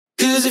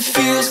'cause it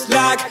feels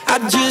like I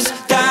just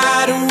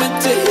died and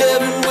went to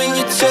heaven when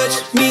you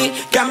touched me.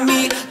 Got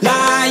me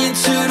lying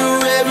to the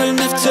reverend.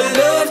 If to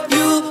love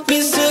you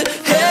means to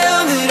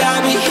hell, that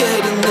I'll be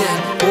heading there.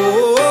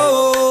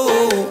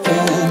 Oh,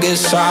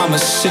 guess I'm a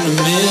sinner,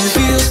 man.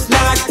 Feels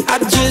like I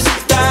just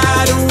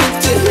died and went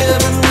to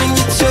heaven when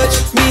you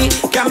touched me.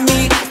 Got me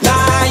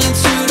lying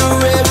to the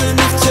reverend.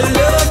 If to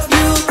love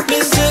you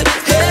means to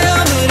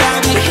hell, that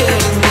I'll be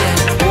heading there.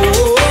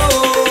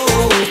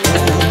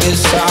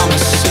 Guess I'm a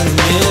sinner,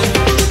 man.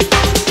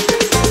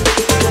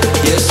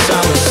 Yes,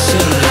 I'm a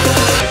sinner.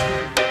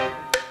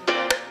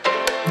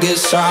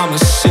 Guess I'm a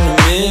sinner,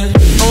 man.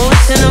 Oh,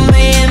 sinner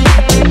man,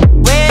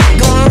 where you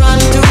gonna run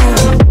to?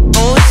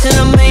 Oh,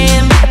 sinner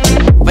man,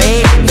 where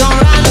you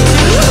gonna run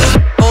to?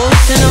 Oh,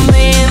 sinner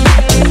man,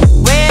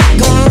 where you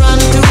gonna run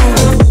to?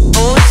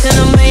 Oh,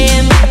 sinner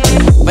man,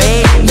 where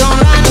you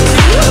gonna run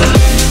to?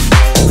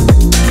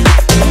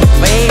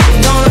 Where you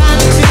gonna run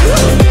to?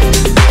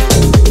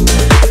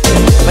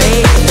 Where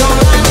you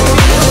gonna run to?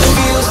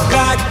 Feels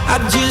like I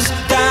just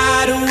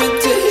died and went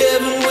to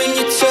heaven when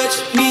you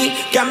touched me.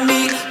 Got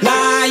me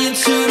lying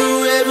to the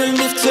reverend.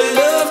 If to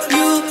love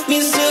you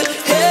means to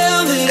hell,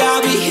 that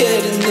I'll be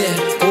heading there.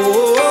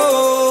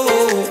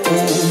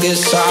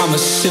 Guess I'm a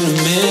sinner,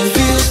 man.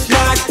 Feels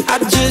like I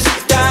just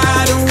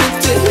died and went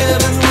to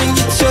heaven when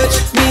you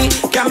touched me.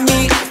 Got me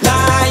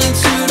lying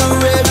to the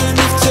reverend.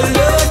 If to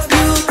love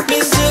you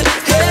means to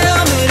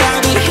hell, that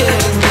I'll be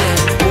heading there.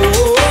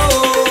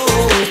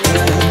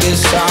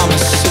 Guess I'm a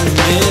sinner,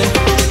 man.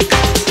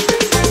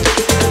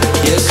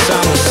 Yes,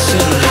 I'm a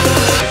sinner.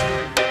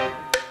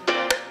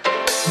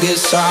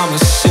 Guess I'm a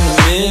sinner,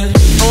 man.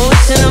 Oh,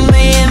 sinner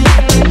man,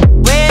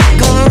 where you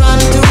gonna run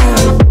to?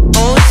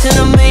 Oh,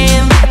 sinner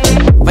man,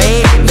 where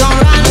you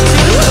gonna run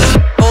to?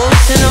 Oh,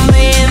 sinner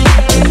man,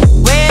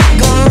 where you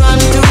gonna run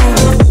to?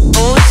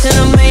 Oh,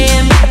 sinner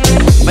man,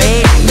 where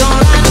you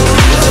gonna run to?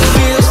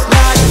 Feels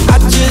like I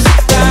just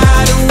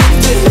died and went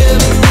to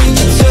heaven when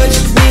you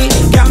touched me.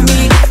 Got me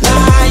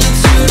lying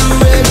to the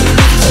reverend.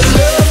 If to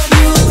love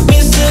you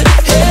means to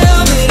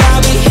hell, that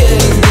I'll be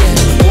heading there.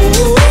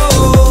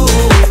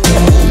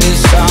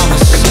 Guess I'm a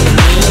sinner,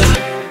 man.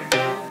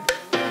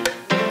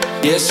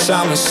 Yes,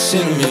 I'm a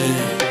sinner, man.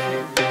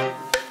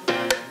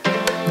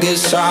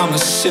 Guess I'm a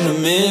sinner,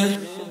 man.